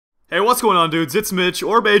Hey, what's going on, dudes? It's Mitch,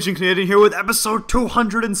 or Beijing Canadian, here with episode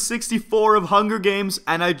 264 of Hunger Games,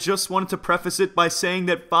 and I just wanted to preface it by saying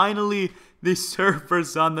that finally the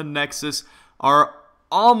servers on the Nexus are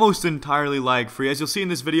almost entirely lag-free. As you'll see in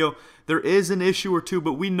this video, there is an issue or two,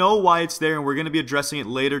 but we know why it's there, and we're going to be addressing it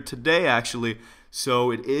later today, actually. So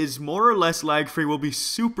it is more or less lag-free. We'll be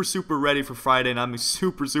super ready for Friday, and I'm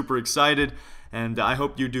super excited, and I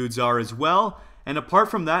hope you dudes are as well. And apart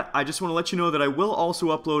from that, I just want to let you know that I will also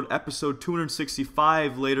upload episode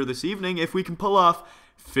 265 later this evening. If we can pull off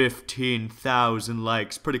 15,000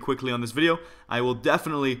 likes pretty quickly on this video, I will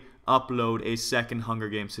definitely upload a second Hunger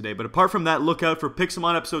Games today. But apart from that, look out for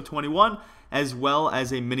Pixelmon episode 21, as well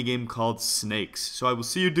as a minigame called Snakes. So I will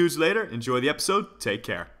see you dudes later. Enjoy the episode. Take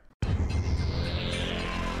care.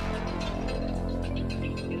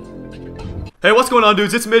 Hey, what's going on,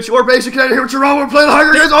 dudes? It's Mitch, or Basic Canadian here with Jerome. We're playing the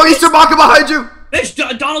Hunger Games. Oh, Easter Baka behind you! Mitch,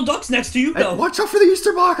 Donald Duck's next to you, though. Hey, watch out for the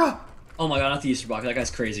Easter Baka! Oh my god, not the Easter Baka. That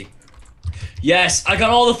guy's crazy. Yes, I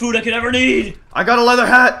got all the food I could ever need. I got a leather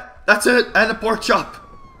hat. That's it, and a pork chop.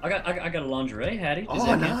 I got a lingerie hattie.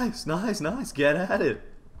 Oh, nice. Get at it.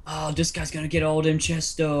 Oh, this guy's gonna get all them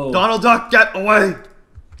chests, though. Donald Duck, get away!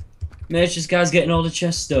 Mitch, this guy's getting all the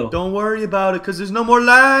chests, though. Don't worry about it, because there's no more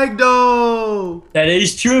lag, though. That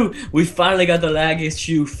is true. We finally got the lag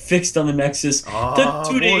issue fixed on the Nexus. Took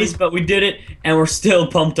 2 days, but we did it, and we're still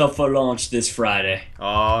pumped up for launch this Friday.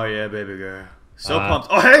 Oh, yeah, baby girl. So pumped.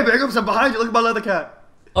 Oh, hey, Bigums, I'm behind you. Look at my leather cat.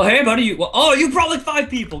 Oh, hey, buddy. You brought like 5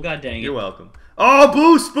 people. God dang it. You're welcome. Oh,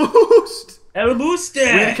 boost! El Booste!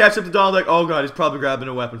 We need to catch up to Donald Duck. Oh, God, he's probably grabbing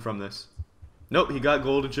a weapon from this. Nope, he got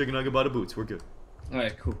golden chicken nugget by the boots. We're good.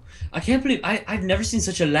 Alright, cool. I can't believe I've never seen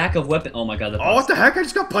such a lack of weapon. Oh my god, oh, what the heck? I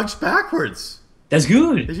just got punched backwards. That's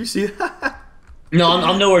good. Did you see that? No,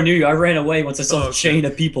 I'm nowhere near you. I ran away once I saw the chain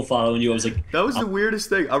of people following you. I was like... That was the weirdest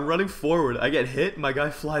thing. I'm running forward. I get hit, my guy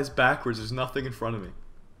flies backwards. There's nothing in front of me.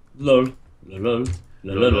 Lol.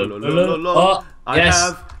 Oh, I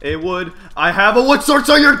have a wood. I have a wood sword,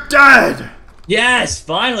 so you're dead! Yes!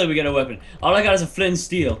 Finally we get a weapon. All I got is a flint and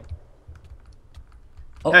steel.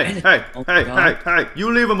 Oh, hey,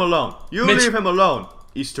 you leave him alone. Leave him alone,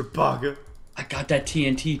 Easter Baka. I got that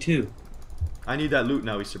TNT too. I need that loot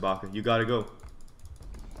now, Easter Baka. You gotta go.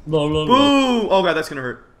 Boom! Oh god, that's gonna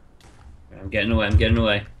hurt. I'm getting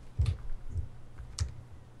away.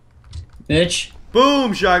 Mitch.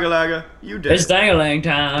 Boom, Shagalaga. You dead. It's dang-a-lang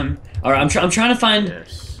time. Alright, I'm trying to find...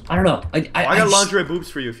 Yes. I don't know. I got lingerie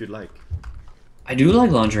boobs for you if you'd like. I do like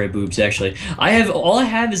lingerie boobs, actually. All I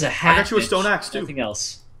have is a hat. I got you a stone axe, too. Nothing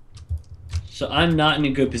else. So I'm not in a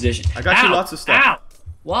good position. I got you lots of stuff. Ow!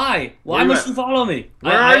 Why? Why must you follow me?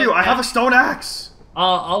 Where are you? I have a stone axe.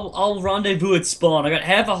 I'll rendezvous at spawn. I got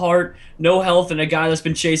half a heart, no health, and a guy that's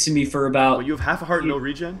been chasing me for about... Well, you have half a heart and no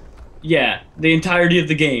regen? Yeah, the entirety of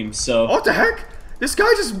the game, so... Oh, what the heck? This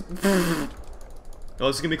guy just... Oh,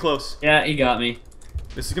 this is gonna be close. Yeah, he got me.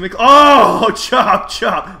 This is gonna be... Oh! Chop!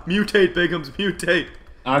 Mutate, Bigums, mutate!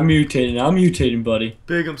 I'm mutating, buddy.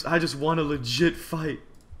 Bigums, I just want a legit fight.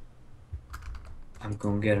 I'm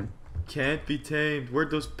gonna get him. Can't be tamed.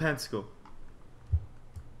 Where'd those pants go?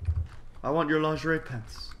 I want your lingerie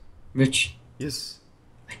pants. Mitch. Yes.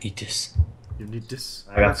 I need this. You need this.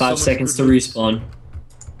 I got 5 seconds to respawn.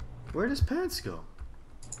 Where does pants go?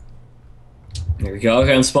 There we go.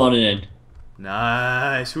 Okay, I'm spawning in.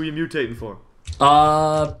 Nice. Who are you mutating for?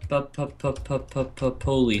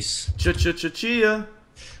 Police. Chia.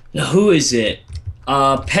 Now, who is it?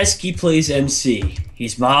 Pesky plays MC.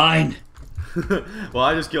 He's mine. Well,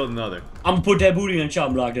 I just killed another. I'm gonna put that booty on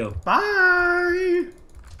chop block, though. Bye.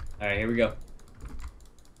 Alright, here we go.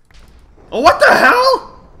 Oh, what the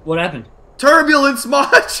hell? What happened? Turbulence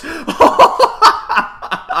much?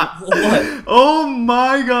 What? Oh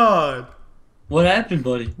my god. What happened,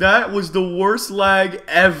 buddy? That was the worst lag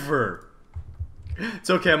ever. It's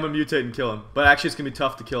okay, I'm gonna mutate and kill him. But actually, it's gonna be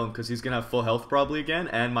tough to kill him because he's gonna have full health probably again,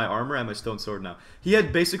 and my armor and my stone sword now. He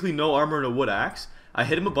had basically no armor and a wood axe. I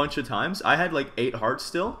hit him a bunch of times. I had like 8 hearts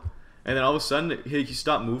still, and then all of a sudden he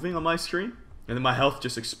stopped moving on my screen, and then my health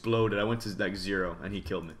just exploded. I went to like 0, and he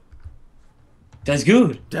killed me. That's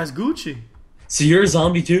good. That's Gucci. So you're a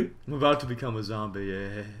zombie too? I'm about to become a zombie,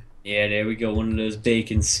 yeah. Yeah, there we go. One of those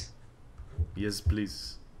bacons. Yes,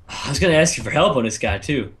 please. I was gonna ask you for help on this guy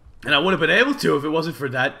too. And I wouldn't have been able to if it wasn't for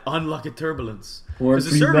that unlucky turbulence. Because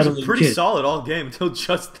the server was pretty solid all game until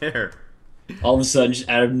just there. All of a sudden, just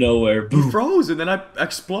out of nowhere, boom. He froze and then I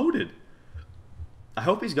exploded. I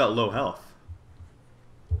hope he's got low health.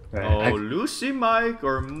 Right, Lucy Mike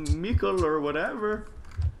or Mikkel or whatever.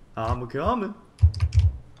 I'm coming.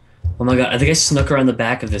 Oh my god, I think I snuck around the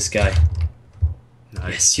back of this guy.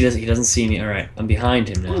 Nice. Yes, he doesn't see me. All right, I'm behind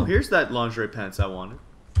him now. Oh, here's that lingerie pants I wanted.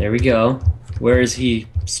 There we go. Where is he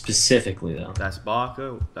specifically, though? That's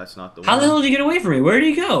Baka. That's not the one. How the hell did he get away from me? Where did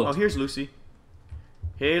he go? Oh, here's Lucy.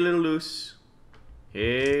 Hey, little Luce.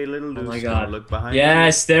 Hey, little Luce. Oh my God. Look behind you.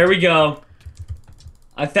 Yes, there we go.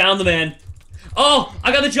 I found the man. Oh,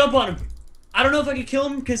 I got the jump on him. I don't know if I can kill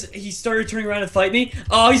him because he started turning around and fight me.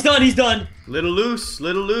 Oh, he's done. He's done. Little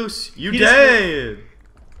Luce. You dead.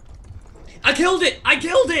 I killed it. I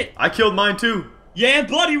killed it. I killed mine too. Yeah,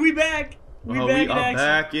 buddy, we back. We are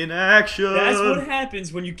back in action. That's what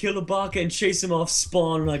happens when you kill a baka and chase him off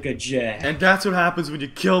spawn like a jack. And that's what happens when you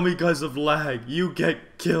kill me because of lag. You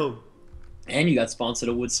get killed. And you got sponsored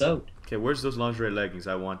a wood sword. Okay, where's those lingerie leggings?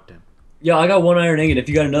 I want them. Yo, I got one iron ingot. If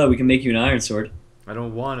you got another, we can make you an iron sword. I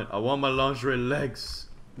don't want it. I want my lingerie legs.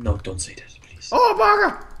 No, don't say that, please. Oh, a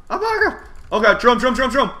baka! Okay,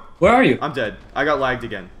 drum. Where are you? I'm dead. I got lagged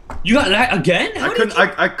again. You got that again?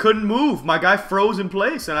 I couldn't move. My guy froze in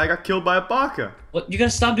place, and I got killed by a baka. What? You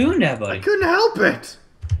gotta stop doing that, buddy. I couldn't help it.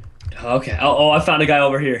 Okay. Oh, I found a guy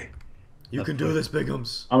over here. You can do this,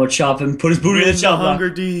 Bigums. I'm gonna chop him. Put his booty in the chop block.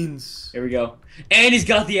 Hunger Deans. Here we go. And he's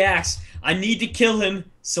got the axe. I need to kill him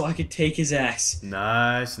so I can take his axe.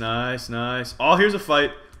 Nice. Oh, here's a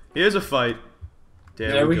fight.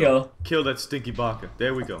 There we go. Kill that stinky baka.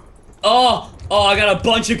 There we go. Oh, I got a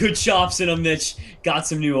bunch of good chops in him, Mitch. Got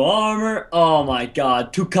some new armor. Oh my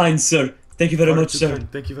God. Too kind, sir. Thank you very much, sir.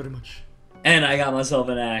 Thank you very much. And I got myself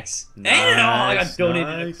an axe. And I got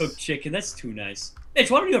donated a cooked chicken. That's too nice. Mitch,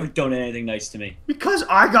 why don't you ever donate anything nice to me? Because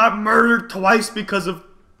I got murdered twice because of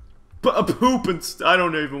a poop and I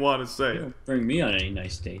don't even want to say it. Don't bring me on any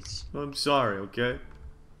nice dates. I'm sorry, okay?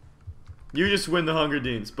 You just win the Hunger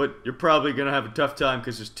Deans, but you're probably gonna have a tough time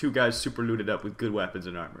because there's two guys super looted up with good weapons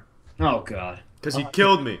and armor. Oh God. Because he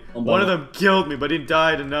killed me. One of them killed me, but he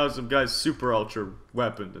died, and now some guy's super ultra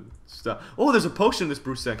weaponed and stuff. Oh, there's a potion in this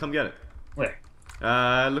Bruce then. Come get it. Where?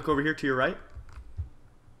 Look over here to your right.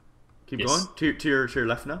 Keep going. To your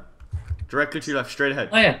left now. Directly to your left, straight ahead.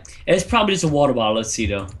 Oh yeah. It's probably just a water bottle. Let's see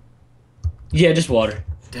though. Yeah, just water.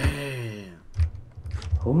 Damn.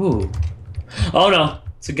 Ooh. Oh no.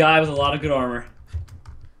 It's a guy with a lot of good armor.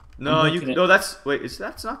 No, wait,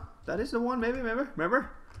 that is the one, maybe,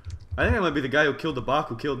 remember? I think that might be the guy who killed the bak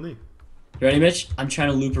who killed me. You ready, Mitch? I'm trying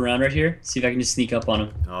to loop around right here, see if I can just sneak up on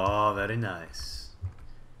him. Oh, very nice.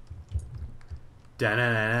 Oh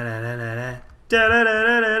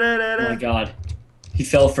my God. He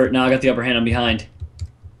fell for it. Now I got the upper hand. I'm behind.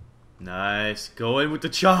 Nice. Go in with the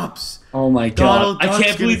chops. Oh my God. I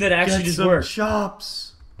can't believe that actually just worked. Chops.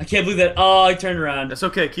 I can't believe that. Oh, I turned around. That's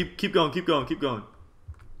okay. Keep going.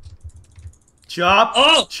 Chop.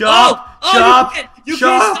 Oh. Chop. Oh. Chop. You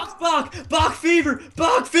can't stop Bach. Bach fever.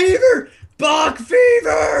 Bach fever. Bach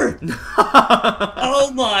fever.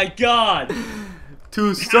 Oh my God.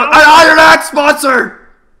 An Iron Axe sponsor.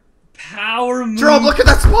 Power move. Jerome, look at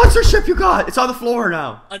that sponsorship you got. It's on the floor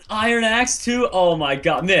now. An Iron Axe too? Oh my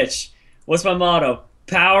God. Mitch, what's my motto?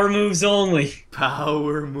 Power moves only.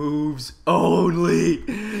 Power moves only.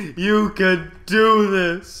 You can do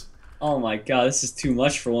this. Oh my God, this is too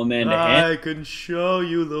much for one man to handle. I can show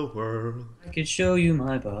you the world. I can show you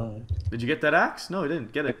my butt. Did you get that axe? No, I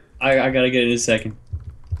didn't. Get it. I gotta get it in a second.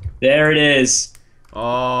 There it is.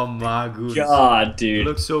 Oh my goodness. God, dude. You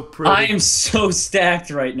look so pretty. I am so stacked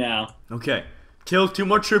right now. Okay. Kill 2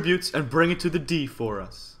 more tributes and bring it to the D for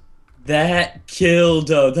us. That killed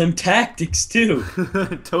them tactics too.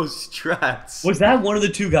 Those strats. Was that one of the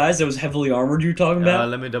 2 guys that was heavily armored you were talking about?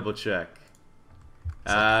 Let me double check.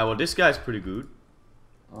 Well, this guy's pretty good.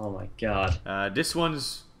 Oh my God. This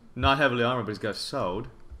one's not heavily armored, but he's got a sword.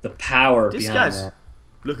 The power This behind guy's that.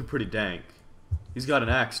 looking pretty dank. He's got an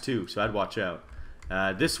axe too, so I'd watch out.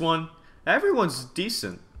 This one, everyone's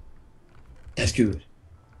decent. That's good.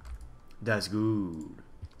 That's good.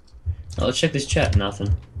 Oh, let's check this chat.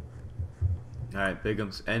 Nothing. Alright,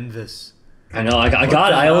 Bigums, end this. I know, I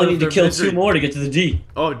got it. I only need to kill 2 more to get to the D.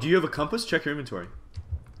 Oh, do you have a compass? Check your inventory.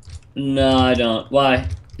 No, I don't. Why?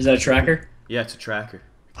 Is that a tracker? Yeah, it's a tracker.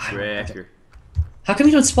 Tracker. How come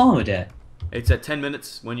you don't spawn with that? It's at 10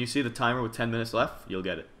 minutes. When you see the timer with 10 minutes left, you'll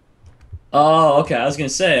get it. Oh, okay. I was gonna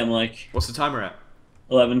say, I'm like... What's the timer at?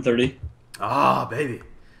 11:30. Ah, baby.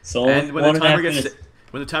 So and when the timer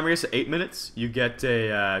gets to 8 minutes, you get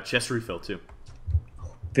a chest refill too.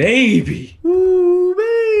 Baby. Ooh,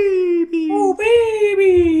 baby. Ooh,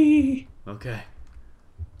 baby. Okay.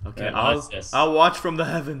 Okay, Right, I'll watch from the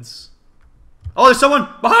heavens. Oh, there's someone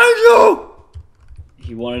behind you!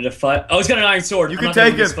 He wanted to fight. Oh, he's got an iron sword. You can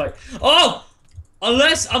take him. Oh!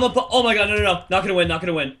 Unless I'm a... Oh my God, no. Not gonna win, not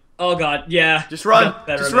gonna win. Oh god, yeah. Just run.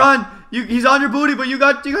 Just run. He's on your booty, but you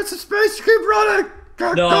got some space. Keep running.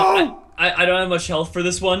 No, Go. I don't have much health for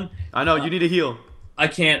this one. I know. You need a heal. I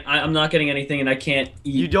can't. I'm not getting anything, and I can't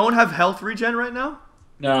eat. You don't have health regen right now?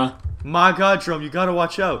 Nah. My god, Jerome, you gotta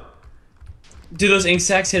watch out. Do those ink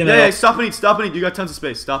sacks hit him? Yeah, stop and eat. Stop and eat. You got tons of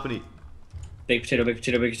space. Stop and eat. Big potato, big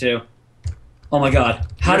potato, big potato. Oh my god.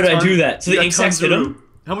 How did I do that? So the ink sacks hit him?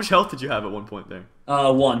 How much health did you have at one point there?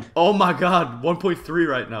 1. Oh my god, 1.3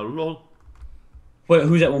 right now. Lol. Wait,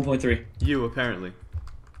 who's at 1.3? You, apparently.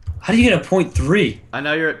 How do you get a 0.3? And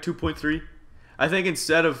now you're at 2.3? I think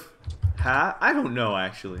instead of half, I don't know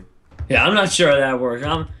actually. Yeah, I'm not sure how that works.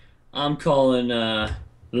 I'm calling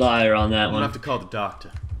liar on that I'm one. gonna have to call the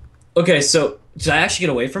doctor. Okay, so did I actually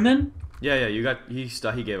get away from him? Yeah, you got,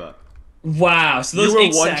 he gave up. Wow, so those You were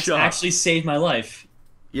ink one sacks shot. actually saved my life.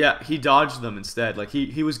 Yeah, he dodged them instead. Like,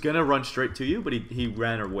 he was gonna run straight to you, but he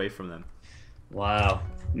ran away from them. Wow.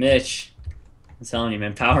 Mitch, I'm telling you,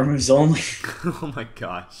 man, power moves only. Oh my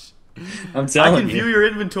gosh. I'm telling you. I can view your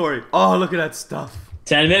inventory. Oh, look at that stuff.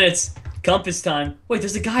 10 minutes. Compass time. Wait,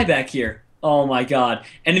 there's a guy back here. Oh my god.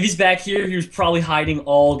 And if he's back here, he was probably hiding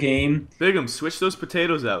all game. Bigum, switch those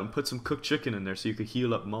potatoes out and put some cooked chicken in there so you could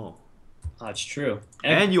heal up Mo. Oh, that's true.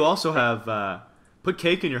 And you also have, put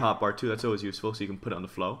cake in your hotbar too. That's always useful so you can put it on the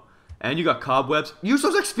flow. And you got cobwebs. Use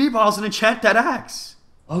those XP balls and enchant that axe.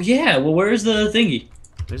 Oh yeah, well where's the thingy?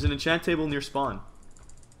 There's an enchant table near spawn.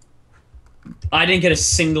 I didn't get a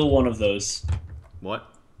single one of those. What?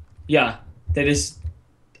 Yeah, I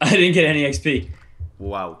didn't get any XP.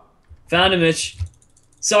 Wow. Found him, Mitch.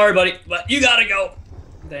 Sorry, buddy, but you gotta go.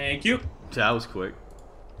 Thank you. That was quick.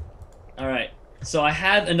 Alright, so I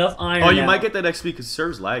have enough iron Oh, you now. might get that XP because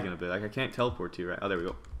Sir's lagging a bit. Like, I can't teleport to you, right? Oh, there we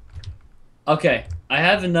go. Okay, I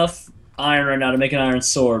have enough iron right now to make an iron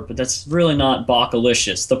sword, but that's really not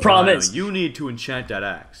Bakalicious. The problem is... You need to enchant that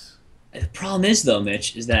axe. The problem is, though,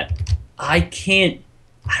 Mitch, is that I can't...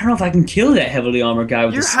 I don't know if I can kill that heavily armored guy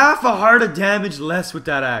with You're this. half a heart of damage less with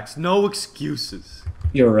that axe. No excuses.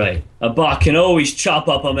 You're right. A bot can always chop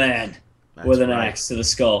up a man with an axe to the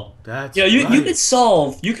skull. That's you right. you could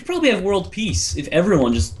solve... You could probably have world peace if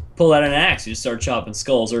everyone just pulled out an axe and just started chopping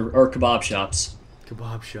skulls or kebab shops.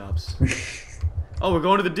 Kebab shops. Oh, we're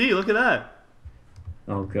going to the D. Look at that.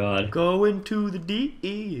 Oh, God. Going to the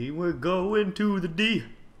D. We're going to the D.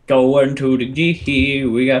 Going to the D.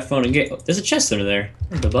 We got fun and get. There's a chest under there.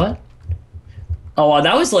 The butt. Oh, wow,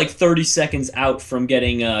 that was like 30 seconds out from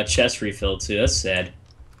getting chest refilled, too. That's sad.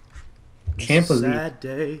 Can't believe. Sad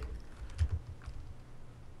day.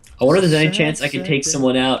 I wonder if there's any Sad, chance I could sad take day.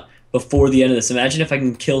 someone out before the end of this. Imagine if I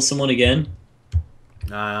can kill someone again.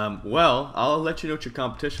 Well, I'll let you know what your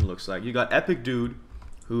competition looks like. You got Epic Dude,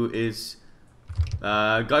 who is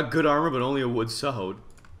got good armor but only a wood sword.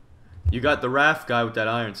 You got the Raph guy with that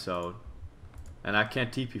iron sword, and I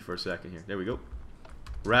can't TP for a second here. There we go.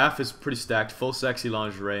 Raph is pretty stacked, full sexy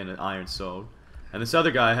lingerie and an iron sword, and this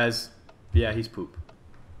other guy has, yeah, he's poop.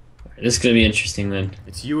 This is gonna be interesting then.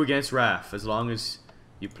 It's you against Raph, as long as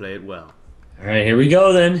you play it well. All right, here we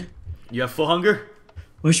go then. You have full hunger?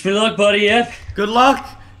 Wish me luck, buddy. Yep. Good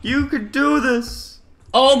luck. You can do this.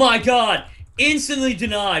 Oh my God! Instantly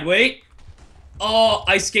denied. Wait. Oh,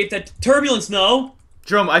 I escaped that turbulence. No.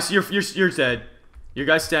 Jerome, I see you're dead. Your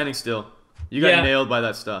guy's standing still. You got Yeah. nailed by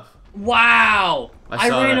that stuff. Wow! I I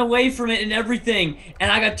saw ran that. away from it and everything, and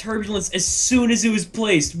I got turbulence as soon as it was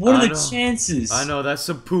placed. What are I the know. chances? I know, that's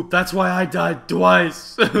some poop. That's why I died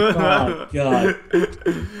twice. Oh, God.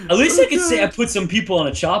 At least I could say I put some people on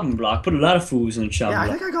a chopping block. Put a lot of fools on a chopping Yeah, I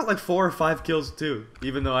block. think I got like 4 or 5 kills too,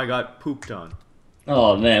 even though I got pooped on.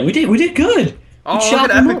 Oh man, we did good. Oh, We look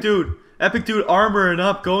chopped at them Epic up. Dude. Epic Dude armoring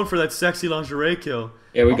up, going for that sexy lingerie kill.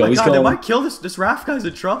 There we Oh go. my He's god, they going. might kill this Raph guy's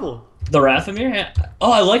in trouble. The Rathomir? Yeah.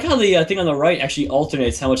 Oh, I like how the thing on the right actually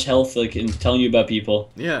alternates how much health like in telling you about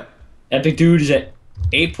people. Yeah. Epic Dude is at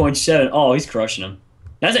 8.7. Oh, he's crushing him.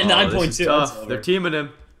 That's at Oh, 9.2. this is That's tough. over. They're teaming him.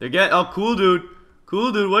 They're getting. Oh, cool dude.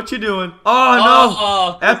 Cool dude, what you doing? Oh no!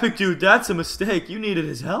 Oh, Epic Dude, that's a mistake. You needed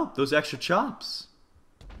his help. Those extra chops.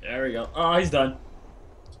 there we go. Oh, he's done.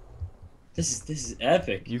 This is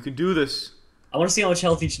epic. You can do this. I want to see how much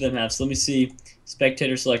health each of them have. So let me see.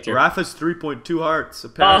 Spectator selector. Raph has 3.2 hearts, Oh,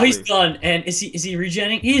 apparently. he's done. And is he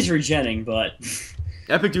regenning? He is regenning, but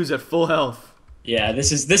Epic Dude's at full health. yeah,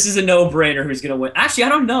 this is a no-brainer who's gonna win. Actually, I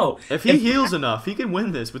don't know. If he heals enough, he can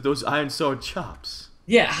win this with those iron sword chops.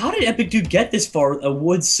 Yeah, how did Epic Dude get this far with a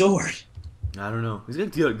wood sword? I don't know. He's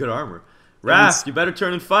got good armor. Raph, you better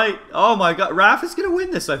turn and fight. Oh my god, Raph is gonna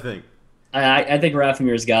win this, I think. I think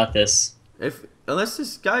Rathamir's got this. Unless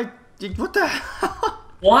this guy, what the hell?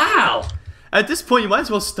 Wow. At this point, you might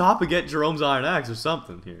as well stop and get Jerome's iron axe or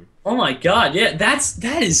something here. Oh my god, yeah, that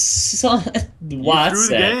is so... You threw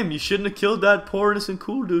the game. You shouldn't have killed that poor innocent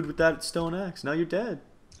cool dude with that stone axe. Now you're dead.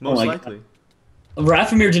 Most likely.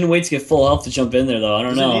 Rafamir didn't wait to get full health to jump in there, though. I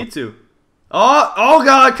don't know. Doesn't need to. Oh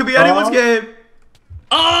god, could be anyone's game.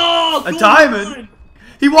 Oh, a diamond.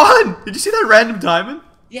 He won. Did you see that random diamond?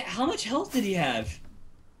 Yeah, how much health did he have?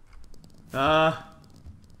 I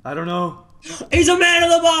don't know. He's a man of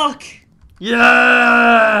the buck.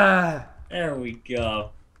 Yeah. There we go.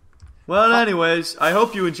 Well, anyways, I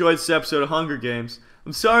hope you enjoyed this episode of Hunger Games.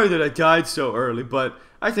 I'm sorry that I died so early, but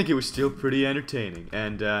I think it was still pretty entertaining.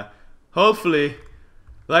 And hopefully,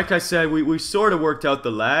 like I said, we sort of worked out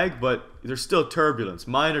the lag, but there's still turbulence,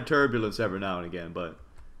 minor turbulence every now and again. But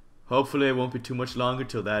hopefully it won't be too much longer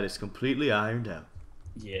till that is completely ironed out.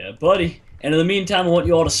 Yeah, buddy. And in the meantime, I want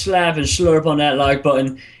you all to slap and slurp on that like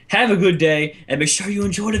button. Have a good day, and make sure you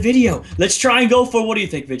enjoy the video. Let's try and go for, what do you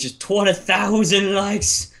think, Mitch? Just 20,000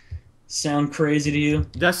 likes? Sound crazy to you?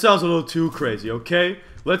 That sounds a little too crazy, okay?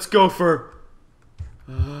 Let's go for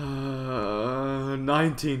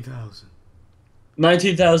 19,000.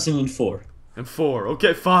 19,004. And 4.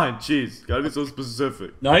 Okay, fine. Jeez, gotta be so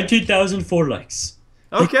specific. 19,004 likes.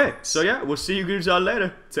 Okay, so yeah, we'll see you guys all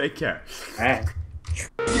later. Take care. Alright.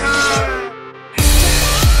 Yeah!